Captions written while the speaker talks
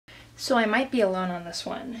So I might be alone on this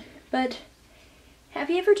one, but have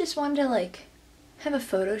you ever just wanted to like have a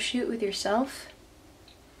photo shoot with yourself?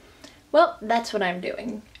 Well, that's what I'm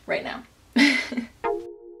doing right now.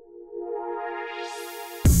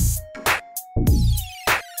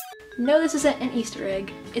 No, this isn't an Easter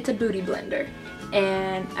egg, it's a booty blender.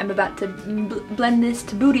 And I'm about to blend this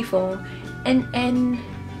to Bootyful and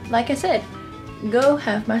like I said, go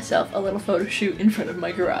have myself a little photo shoot in front of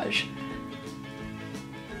my garage.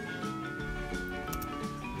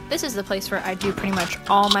 This is the place where I do pretty much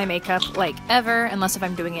all my makeup, like ever, unless if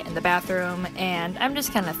I'm doing it in the bathroom, and I'm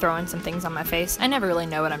just kind of throwing some things on my face. I never really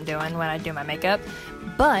know what I'm doing when I do my makeup,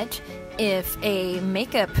 but if a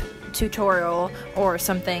makeup tutorial or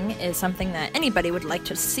something is something that anybody would like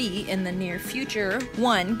to see in the near future,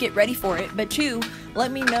 one, get ready for it, but two,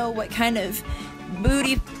 let me know what kind of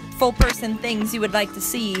bootyful person things you would like to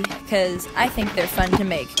see, because I think they're fun to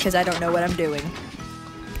make, because I don't know what I'm doing.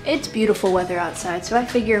 It's beautiful weather outside, so I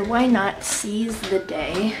figure why not seize the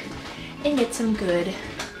day and get some good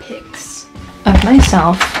pics of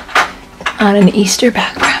myself on an Easter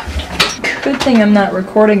background. Good thing I'm not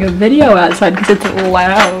recording a video outside because it's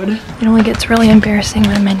loud. It only gets really embarrassing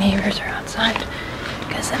when my neighbors are outside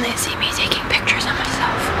because then they see me taking pictures of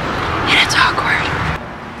myself and it's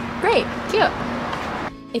awkward. Great, cute.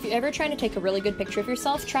 If you're ever trying to take a really good picture of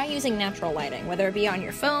yourself, try using natural lighting, whether it be on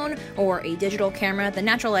your phone or a digital camera. The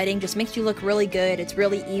natural lighting just makes you look really good, it's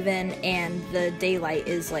really even, and the daylight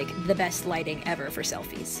is like the best lighting ever for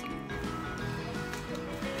selfies.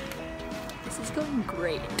 This is going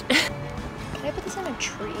great. Can I put this on a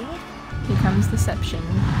tree? Here comes deception.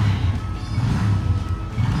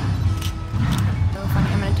 So funny,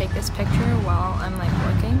 I'm gonna take this picture while I'm like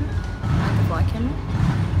working on the vlog camera.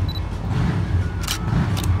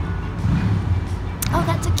 Oh,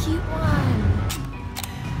 that's a cute one!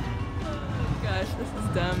 Oh gosh, this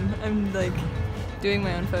is dumb. I'm like doing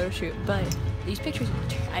my own photo shoot, but these pictures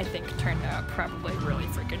I think turned out probably really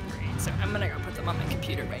freaking great, so I'm gonna go put them on my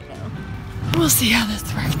computer right now. We'll see how this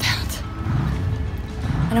worked out.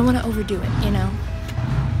 I don't want to overdo it, you know?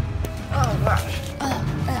 Oh gosh.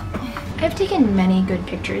 I've taken many good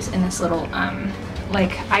pictures in this little,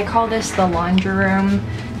 like, I call this the laundry room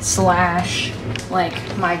slash, like,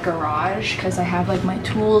 my garage, because I have, like, my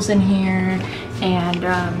tools in here, and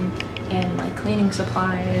like, cleaning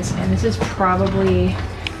supplies, and this is probably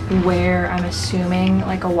where I'm assuming,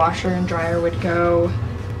 like, a washer and dryer would go.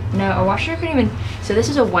 No, a washer couldn't even, so this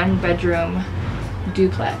is a one-bedroom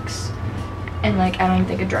duplex. And like, I don't even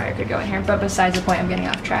think a dryer could go in here, but besides the point, I'm getting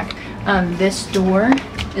off track. This door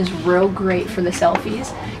is real great for the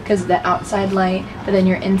selfies because the outside light, but then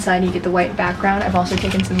you're inside, you get the white background. I've also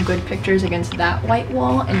taken some good pictures against that white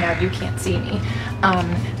wall, and now you can't see me.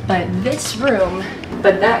 But this room,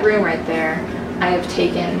 that room right there, I have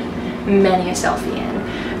taken many a selfie in.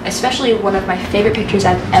 Especially one of my favorite pictures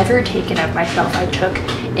I've ever taken of myself I took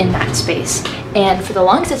in that space. And for the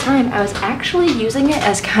longest time, I was actually using it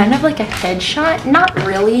as kind of like a headshot. Not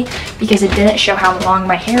really, because it didn't show how long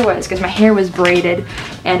my hair was, because my hair was braided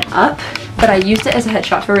and up, but I used it as a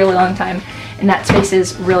headshot for a really long time, and that space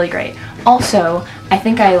is really great. Also, I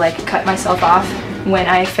think I like cut myself off when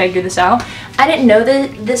I figured this out. I didn't know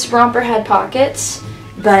that this romper had pockets,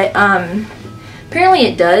 but apparently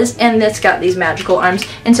it does, and it's got these magical arms.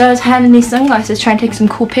 And so I was having these sunglasses trying to take some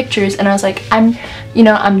cool pictures, and I was like, I'm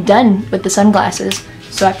done with the sunglasses.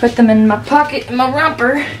 So I put them in my pocket, in my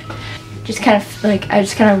romper. Just kind of like, I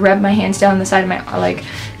just kind of rubbed my hands down the side of my,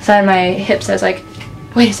 side of my hips. I was like,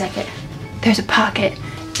 wait a second, there's a pocket.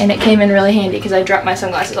 And it came in really handy because I dropped my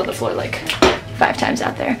sunglasses on the floor like 5 times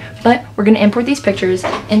out there. But we're gonna import these pictures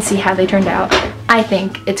and see how they turned out. I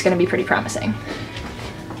think it's gonna be pretty promising.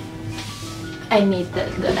 I need the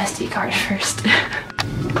SD card first.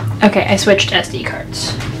 Okay, I switched SD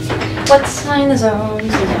cards. Let's find the zones,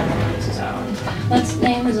 the zones. Let's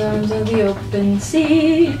name the zones of the open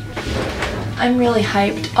sea. I'm really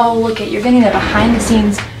hyped. Oh, look it, you're getting a behind the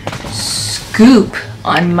scenes scoop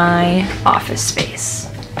on my office space.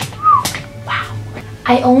 Wow.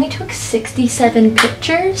 I only took 67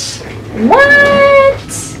 pictures? What?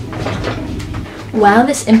 While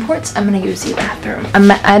this imports, I'm gonna use the bathroom.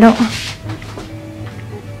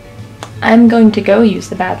 I'm going to go use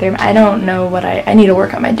the bathroom. I don't know what I need to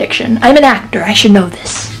work on my diction. I'm an actor, I should know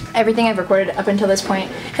this. Everything I've recorded up until this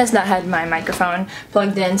point has not had my microphone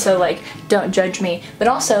plugged in, so like, don't judge me. But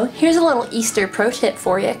also, here's a little Easter pro tip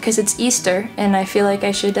for you, because it's Easter, and I feel like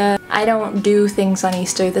I should, I don't do things on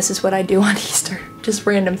Easter. This is what I do on Easter, just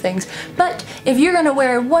random things. But if you're gonna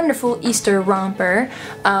wear a wonderful Easter romper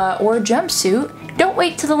or jumpsuit, don't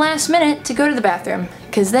wait till the last minute to go to the bathroom,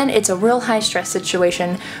 because then it's a real high stress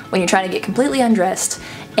situation when you're trying to get completely undressed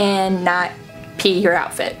and not pee your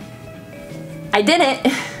outfit. I did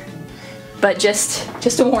it, but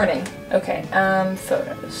just a warning. Okay,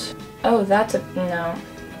 photos. Oh, that's a, no.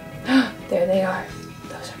 There they are.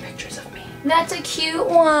 Those are pictures of me. That's a cute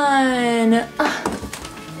one.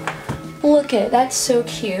 Look it, that's so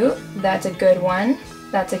cute. That's a good one.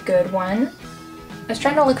 That's a good one. I was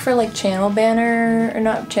trying to look for like channel banner, or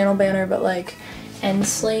not channel banner, but like end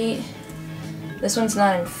slate. This one's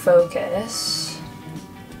not in focus.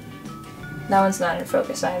 That one's not in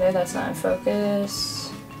focus either. That's not in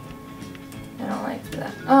focus. I don't like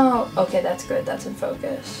that. Oh, okay, that's good. That's in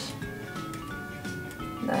focus.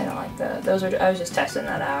 I don't like that. Those are, I was just testing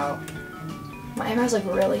that out. My eyebrows look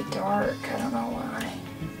really dark. I don't know why.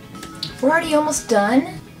 We're already almost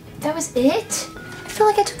done? That was it? I feel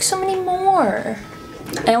like I took so many more.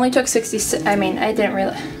 I only took 66, I mean, I didn't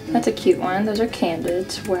really, that's a cute one. Those are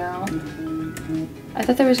candids, wow. I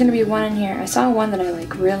thought there was gonna be one in here. I saw one that I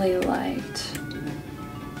like really liked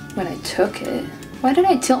when I took it. Why did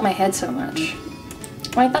I tilt my head so much?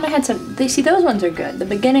 Well, I thought I had some, see, those ones are good. The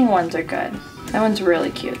beginning ones are good. That one's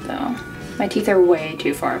really cute though. My teeth are way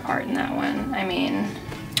too far apart in that one. I mean,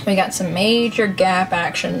 we got some major gap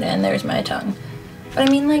action and there's my tongue. But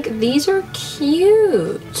I mean, like, these are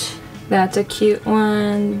cute. That's a cute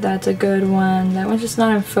one. That's a good one. That one's just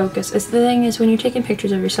not in focus. It's the thing is, when you're taking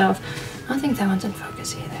pictures of yourself, I don't think that one's in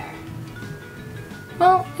focus either.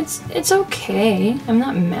 Well, it's okay. I'm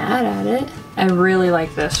not mad at it. I really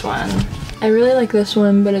like this one. I really like this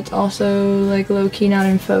one, but it's also like low-key not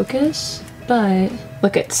in focus. But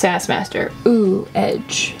look at Sassmaster. Ooh,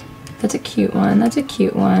 edge. That's a cute one. That's a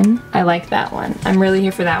cute one. I like that one. I'm really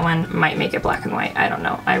here for that one. Might make it black and white. I don't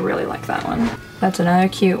know. I really like that one. That's another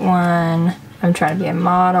cute one. I'm trying to be a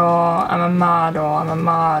model. I'm a model. I'm a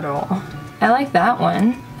model. I like that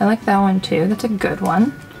one. I like that one too. That's a good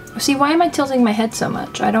one. See, why am I tilting my head so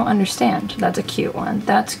much? I don't understand. That's a cute one.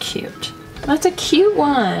 That's cute. That's a cute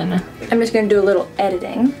one. I'm just gonna do a little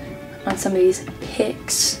editing on some of these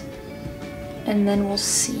pics, and then we'll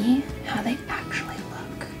see how they actually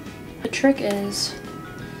look. The trick is,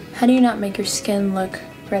 how do you not make your skin look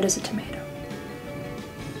red as a tomato?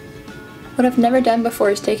 What I've never done before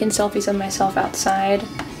is taken selfies of myself outside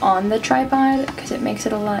on the tripod, because it makes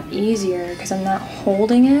it a lot easier because I'm not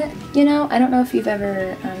holding it, you know? I don't know if you've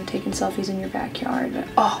ever taken selfies in your backyard, but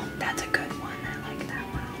oh, that's a good one. I like that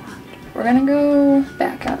one a lot. We're gonna go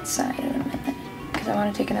back outside in a minute because I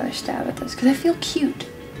want to take another stab at this because I feel cute.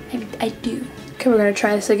 I do. Okay, we're gonna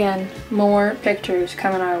try this again. More pictures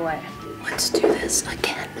coming our way. Let's do this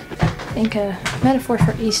again. I think a metaphor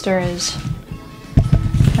for Easter is,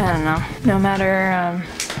 I don't know, no matter,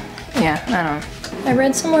 yeah, I don't know. I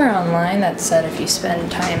read somewhere online that said if you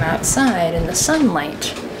spend time outside in the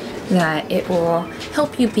sunlight, that it will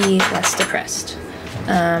help you be less depressed.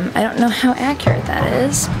 I don't know how accurate that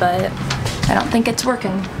is, but I don't think it's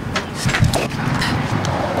working.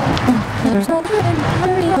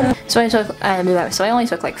 So I only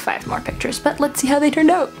took like 5 more pictures, but let's see how they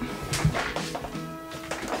turned out.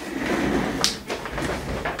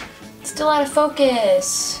 Still out of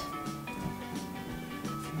focus.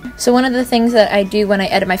 So one of the things that I do when I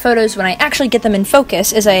edit my photos, when I actually get them in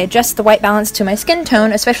focus, is I adjust the white balance to my skin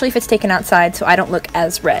tone, especially if it's taken outside, so I don't look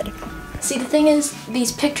as red. See, the thing is,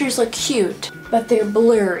 these pictures look cute, but they're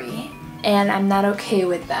blurry, and I'm not okay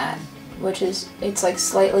with that, which is, it's like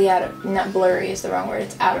slightly out of, not blurry is the wrong word,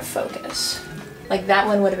 it's out of focus. Like that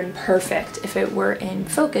one would have been perfect if it were in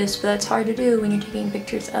focus, but that's hard to do when you're taking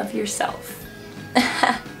pictures of yourself.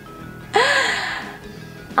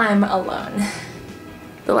 I'm alone.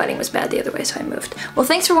 The lighting was bad the other way, so I moved. Well,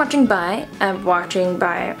 thanks for watching by.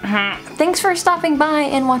 Thanks for stopping by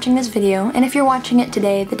and watching this video. And if you're watching it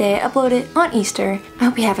today, the day I upload it on Easter, I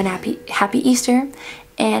hope you have a happy Easter.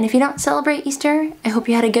 And if you don't celebrate Easter, I hope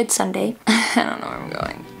you had a good Sunday. I don't know where I'm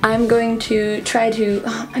going. I'm going to try to,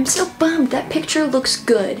 I'm so bummed. That picture looks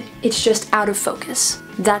good. It's just out of focus.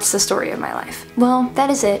 That's the story of my life. Well, that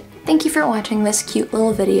is it. Thank you for watching this cute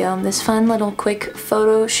little video, this fun little quick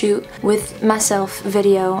photo shoot with myself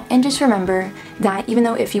video. And just remember that even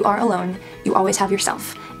though if you are alone, you always have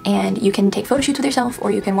yourself. And you can take photo shoots with yourself,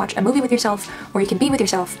 or you can watch a movie with yourself, or you can be with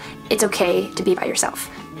yourself. It's okay to be by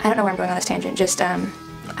yourself. I don't know where I'm going on this tangent, just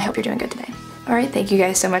I hope you're doing good today. Alright, thank you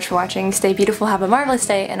guys so much for watching. Stay beautiful, have a marvelous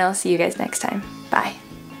day, and I'll see you guys next time.